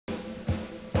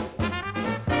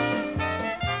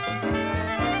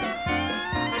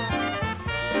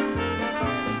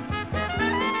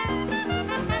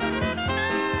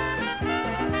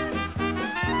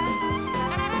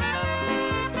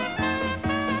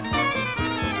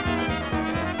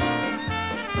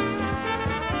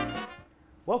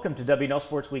Welcome to WNL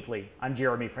Sports Weekly. I'm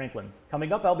Jeremy Franklin.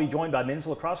 Coming up, I'll be joined by men's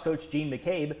lacrosse coach Gene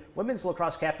McCabe, women's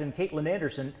lacrosse captain Caitlin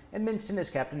Anderson, and men's tennis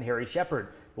captain Harry Shepard.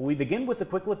 But we begin with a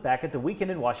quick look back at the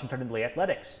weekend in Washington and Lee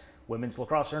athletics. Women's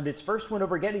lacrosse earned its first win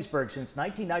over Gettysburg since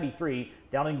 1993,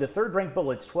 downing the third-ranked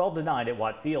Bullets 12-9 at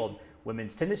Watt Field.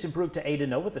 Women's tennis improved to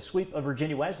 8-0 with a sweep of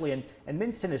Virginia Wesleyan, and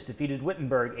men's tennis defeated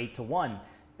Wittenberg 8-1.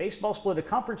 Baseball split a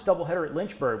conference doubleheader at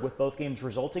Lynchburg, with both games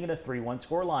resulting in a 3-1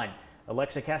 scoreline.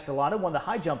 Alexa Castellano won the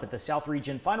high jump at the South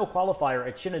Region final qualifier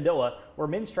at Shenandoah, where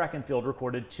men's track and field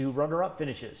recorded 2 runner-up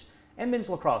finishes. And men's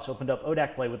lacrosse opened up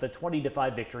ODAC play with a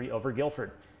 20-5 victory over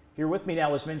Guilford. Here with me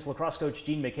now is men's lacrosse coach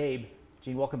Gene McCabe.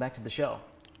 Gene, welcome back to the show.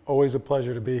 Always a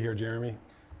pleasure to be here, Jeremy.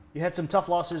 You had some tough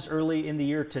losses early in the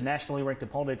year to nationally ranked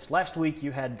opponents. Last week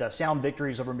you had sound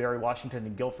victories over Mary Washington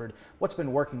and Guilford. What's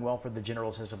been working well for the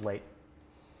Generals as of late?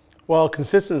 Well,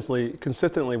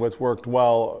 consistently what's worked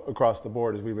well across the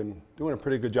board is we've been doing a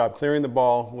pretty good job clearing the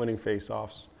ball, winning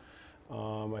faceoffs.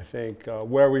 I think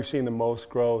where we've seen the most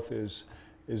growth is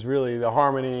really the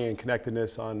harmony and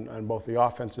connectedness on both the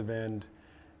offensive end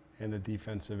and the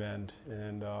defensive end,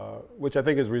 and which I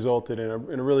think has resulted in a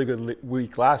really good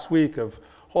week last week of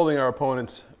holding our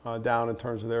opponents down in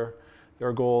terms of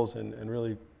their goals and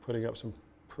really putting up some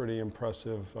pretty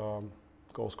impressive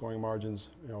goal scoring margins,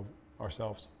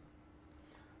 ourselves.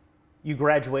 You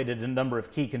graduated a number of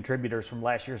key contributors from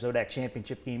last year's ODAC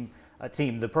championship team,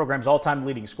 the program's all-time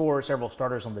leading scorer, several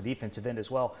starters on the defensive end as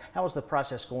well. How is the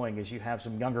process going as you have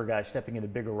some younger guys stepping into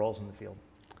bigger roles in the field?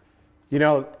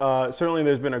 Certainly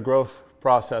there's been a growth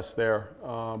process there.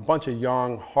 A bunch of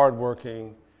young,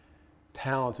 hardworking,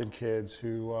 talented kids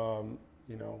who,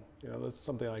 there's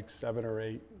something like 7 or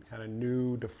 8 kind of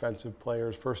new defensive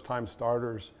players, first-time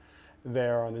starters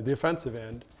there on the defensive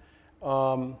end.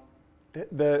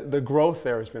 The growth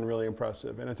there has been really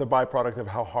impressive, and it's a byproduct of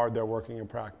how hard they're working in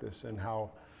practice and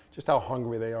just how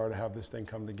hungry they are to have this thing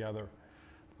come together.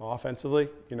 Offensively,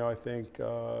 I think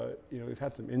we've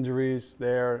had some injuries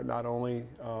there, not only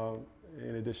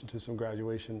in addition to some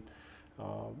graduation,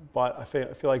 but I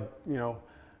feel like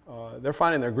they're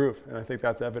finding their groove, and I think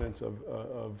that's evidence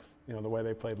of the way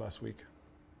they played last week.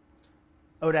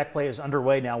 ODAC play is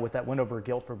underway now with that win over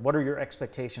Guilford. What are your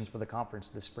expectations for the conference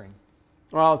this spring?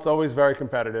 Well, it's always very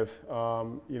competitive.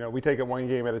 We take it one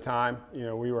game at a time.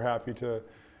 We were happy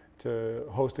to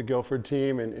host a Guilford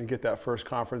team and get that first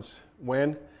conference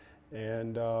win.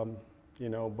 And, we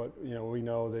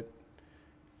know that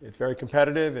it's very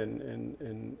competitive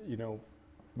and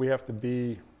we have to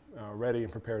be ready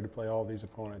and prepared to play all these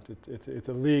opponents. It's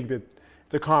a league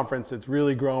it's a conference that's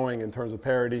really growing in terms of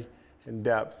parity and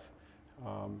depth,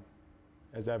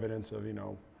 as evidence of,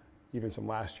 even some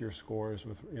last year's scores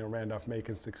with Randolph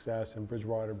Macon's success and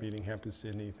Bridgewater beating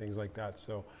Hampton-Sydney, things like that.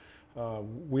 So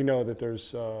we know that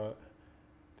there's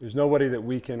nobody that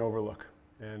we can overlook,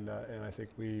 and I think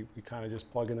we kind of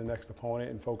just plug in the next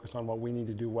opponent and focus on what we need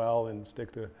to do well and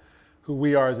stick to who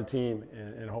we are as a team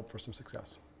and hope for some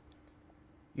success.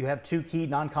 You have 2 key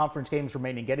non-conference games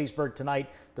remaining: Gettysburg tonight,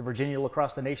 the Virginia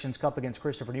Lacrosse the Nations Cup against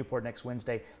Christopher Newport next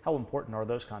Wednesday. How important are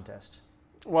those contests?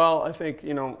 Well, I think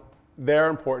they're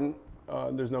important.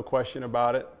 There's no question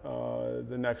about it.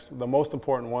 The most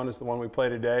important one is the one we play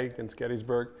today against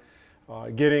Gettysburg.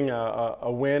 Getting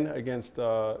a win against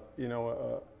a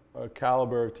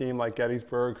caliber of team like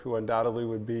Gettysburg, who undoubtedly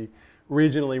would be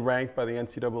regionally ranked by the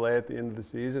NCAA at the end of the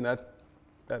season,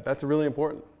 that's really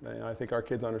important. And I think our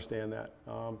kids understand that.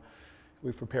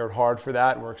 We've prepared hard for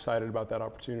that, and we're excited about that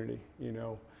opportunity.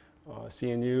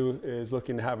 CNU is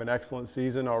looking to have an excellent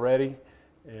season already.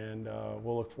 And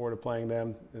we'll look forward to playing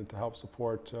them and to help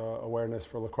support awareness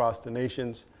for Lacrosse the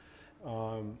Nations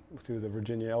through the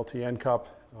Virginia LTN Cup.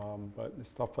 But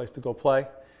it's a tough place to go play.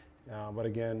 But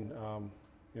again,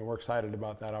 we're excited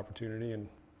about that opportunity,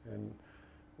 and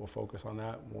we'll focus on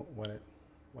that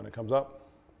when it comes up.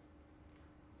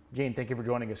 Gene, thank you for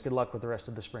joining us. Good luck with the rest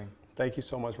of the spring. Thank you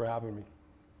so much for having me.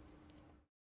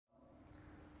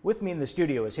 With me in the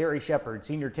studio is Harry Shepard,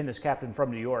 senior tennis captain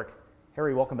from New York.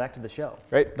 Harry, welcome back to the show.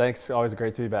 Great, thanks. Always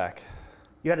great to be back.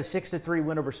 You had a 6-3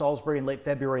 win over Salisbury in late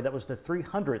February. That was the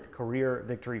 300th career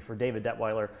victory for David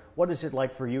Detweiler. What is it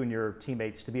like for you and your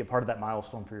teammates to be a part of that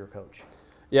milestone for your coach?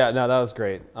 Yeah, no, that was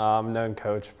great. Known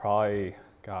coach probably,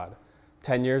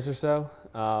 10 years or so.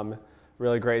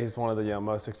 Really great. He's one of the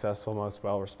most successful, most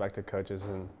well-respected coaches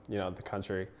in the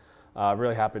country.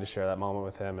 Really happy to share that moment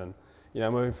with him. And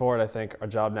moving forward, I think our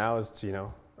job now is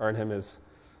to earn him his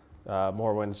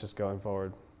more wins just going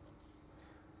forward.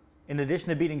 In addition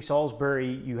to beating Salisbury,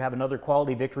 you have another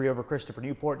quality victory over Christopher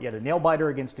Newport. You had a nail-biter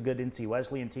against a good NC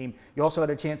Wesleyan team. You also had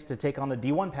a chance to take on the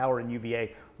D1 power in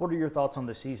UVA. What are your thoughts on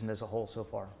the season as a whole so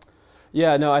far?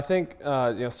 Yeah, no, I think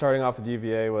starting off with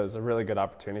UVA was a really good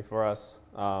opportunity for us.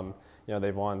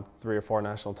 They've won 3 or 4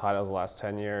 national titles the last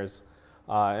 10 years.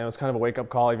 And it was kind of a wake-up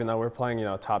call, even though we're playing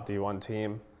a top D1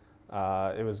 team.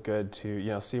 It was good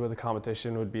to see what the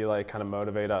competition would be like, kind of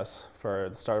motivate us for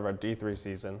the start of our D3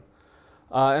 season.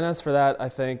 And as for that, I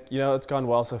think it's gone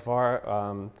well so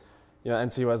far.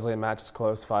 NC Wesleyan match is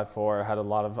close, 5-4. Had a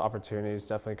lot of opportunities.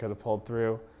 Definitely could have pulled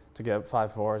through to get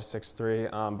 5-4,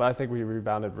 6-3. But I think we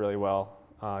rebounded really well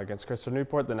against Christopher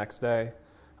Newport the next day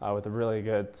with a really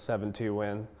good 7-2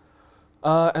 win.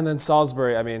 And then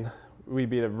Salisbury, I mean, we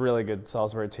beat a really good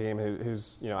Salisbury team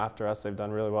who's after us, they've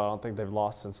done really well. I don't think they've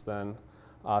lost since then.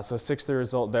 So 6-3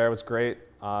 result there was great.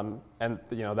 And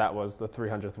that was the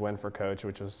 300th win for Coach,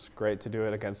 which was great to do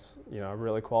it against a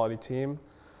really quality team.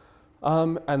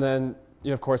 And then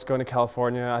of course going to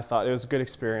California, I thought it was a good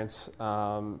experience.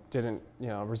 Didn't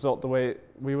result the way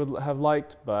we would have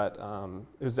liked, but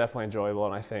it was definitely enjoyable.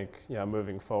 And I think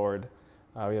moving forward,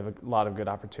 we have a lot of good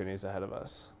opportunities ahead of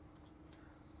us.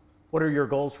 What are your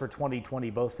goals for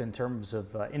 2020, both in terms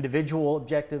of individual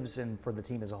objectives and for the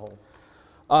team as a whole?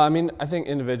 I think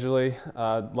individually,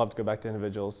 I'd love to go back to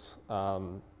individuals.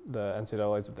 The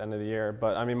NCAA is at the end of the year,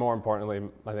 but more importantly,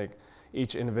 I think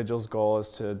each individual's goal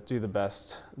is to do the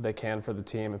best they can for the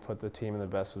team and put the team in the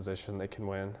best position they can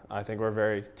win. I think we're a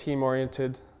very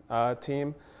team-oriented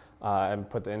team and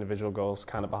put the individual goals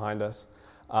kind of behind us.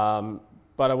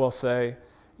 But I will say,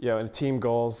 in team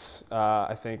goals,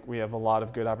 I think we have a lot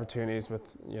of good opportunities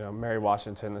with, Mary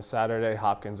Washington this Saturday,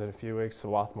 Hopkins in a few weeks,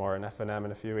 Swarthmore and FNM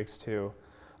in a few weeks too.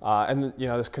 And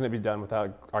this couldn't be done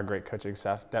without our great coaching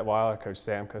staff, Detweiler, Coach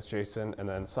Sam, Coach Jason, and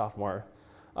then sophomore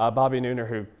Bobby Nooner,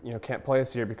 who can't play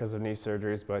this year because of knee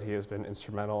surgeries, but he has been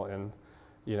instrumental in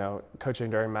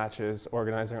coaching during matches,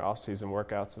 organizing off-season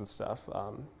workouts and stuff.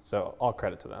 So all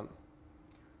credit to them.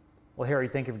 Well, Harry,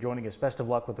 thank you for joining us. Best of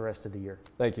luck with the rest of the year.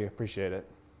 Thank you. Appreciate it.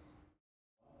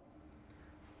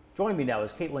 Joining me now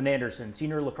is Caitlin Anderson,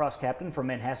 senior lacrosse captain from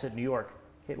Manhasset, New York.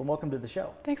 Caitlin, welcome to the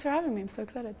show. Thanks for having me. I'm so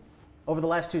excited. Over the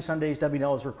last 2 Sundays,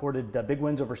 WNL has recorded big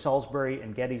wins over Salisbury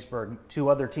and Gettysburg, 2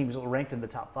 other teams that were ranked in the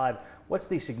top 5. What's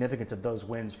the significance of those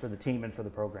wins for the team and for the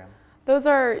program? Those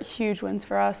are huge wins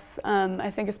for us.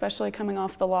 I think especially coming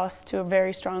off the loss to a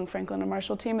very strong Franklin and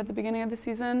Marshall team at the beginning of the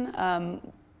season,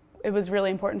 it was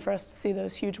really important for us to see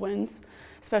those huge wins,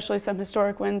 especially some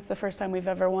historic wins, the first time we've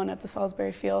ever won at the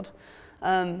Salisbury field.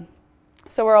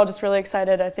 So we're all just really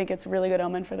excited. I think it's a really good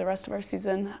omen for the rest of our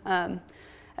season.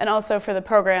 And also for the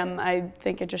program, I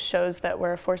think it just shows that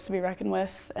we're a force to be reckoned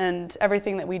with, and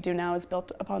everything that we do now is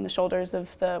built upon the shoulders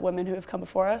of the women who have come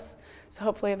before us. So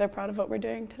hopefully they're proud of what we're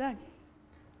doing today.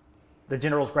 The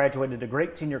Generals graduated a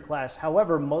great senior class.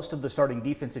 However, most of the starting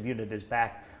defensive unit is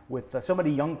back. With so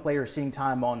many young players seeing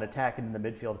time on attack and in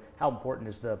the midfield, how important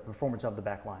is the performance of the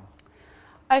back line?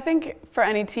 I think for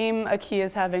any team, a key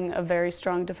is having a very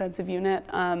strong defensive unit.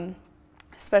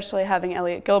 Especially having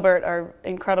Elliot Gilbert, our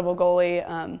incredible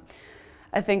goalie.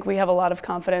 I think we have a lot of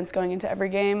confidence going into every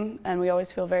game, and we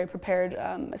always feel very prepared,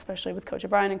 especially with Coach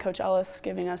O'Brien and Coach Ellis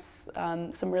giving us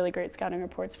some really great scouting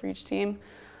reports for each team.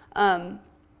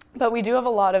 But we do have a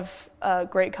lot of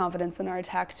great confidence in our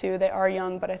attack too. They are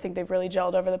young, but I think they've really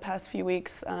gelled over the past few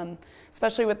weeks,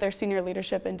 especially with their senior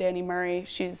leadership in Danny Murray.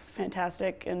 She's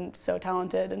fantastic and so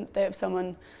talented, and they have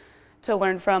someone to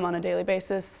learn from on a daily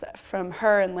basis from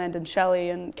her and Landon Shelley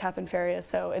and Catherine Farias.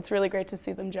 So it's really great to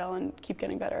see them gel and keep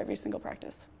getting better every single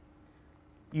practice.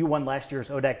 You won last year's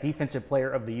ODAC Defensive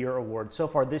Player of the Year award. So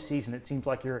far this season, it seems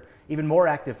like you're even more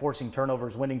active, forcing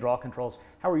turnovers, winning draw controls.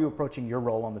 How are you approaching your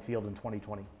role on the field in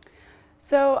 2020?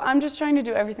 So I'm just trying to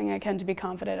do everything I can to be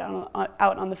confident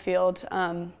out on the field.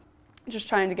 Just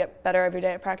trying to get better every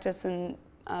day at practice and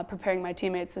preparing my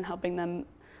teammates and helping them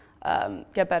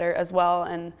get better as well.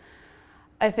 And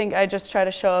I think I just try to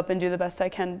show up and do the best I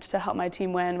can to help my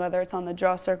team win, whether it's on the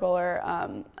draw circle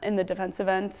or in the defensive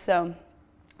end. So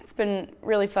it's been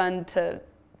really fun to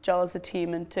gel as a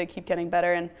team and to keep getting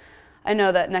better. And I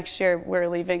know that next year we're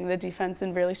leaving the defense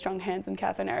in really strong hands in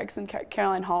Catherine Eriks and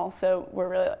Caroline Hall. So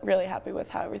we're really happy with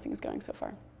how everything's going so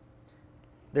far.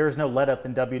 There is no let-up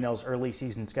in WNL's early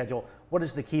season schedule. What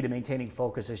is the key to maintaining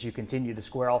focus as you continue to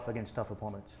square off against tough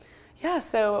opponents? Yeah,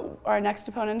 so our next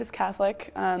opponent is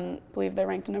Catholic. I believe they're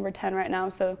ranked number 10 right now.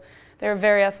 So they're a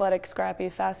very athletic, scrappy,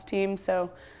 fast team. So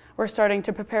we're starting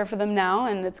to prepare for them now,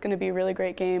 and it's going to be a really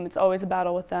great game. It's always a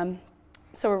battle with them.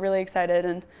 So we're really excited.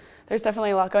 And there's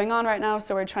definitely a lot going on right now,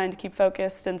 so we're trying to keep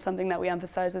focused, and something that we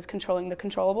emphasize is controlling the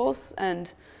controllables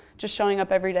and just showing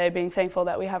up every day, being thankful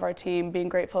that we have our team, being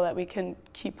grateful that we can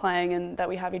keep playing and that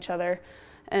we have each other,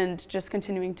 and just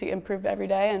continuing to improve every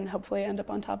day and hopefully end up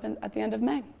on top at the end of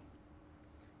May.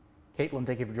 Caitlin,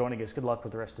 thank you for joining us. Good luck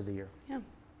with the rest of the year. Yeah.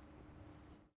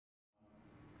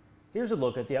 Here's a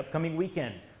look at the upcoming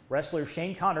weekend. Wrestlers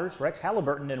Shane Connors, Rex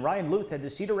Halliburton, and Ryan Luth head to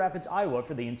Cedar Rapids, Iowa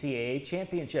for the NCAA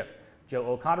Championship. Joe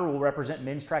O'Connor will represent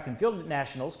men's track and field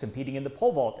nationals competing in the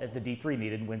pole vault at the D3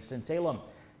 meet in Winston-Salem.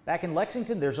 Back in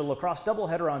Lexington, there's a lacrosse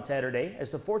doubleheader on Saturday as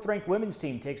the 4th-ranked women's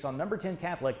team takes on number 10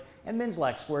 Catholic, and men's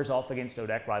lac squares off against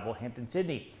ODAC rival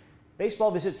Hampton-Sydney.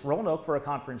 Baseball visits Roanoke for a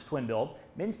conference twin bill.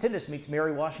 Men's tennis meets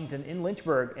Mary Washington in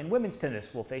Lynchburg, and women's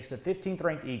tennis will face the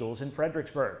 15th-ranked Eagles in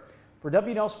Fredericksburg. For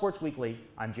WNL Sports Weekly,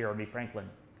 I'm Jeremy Franklin.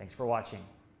 Thanks for watching.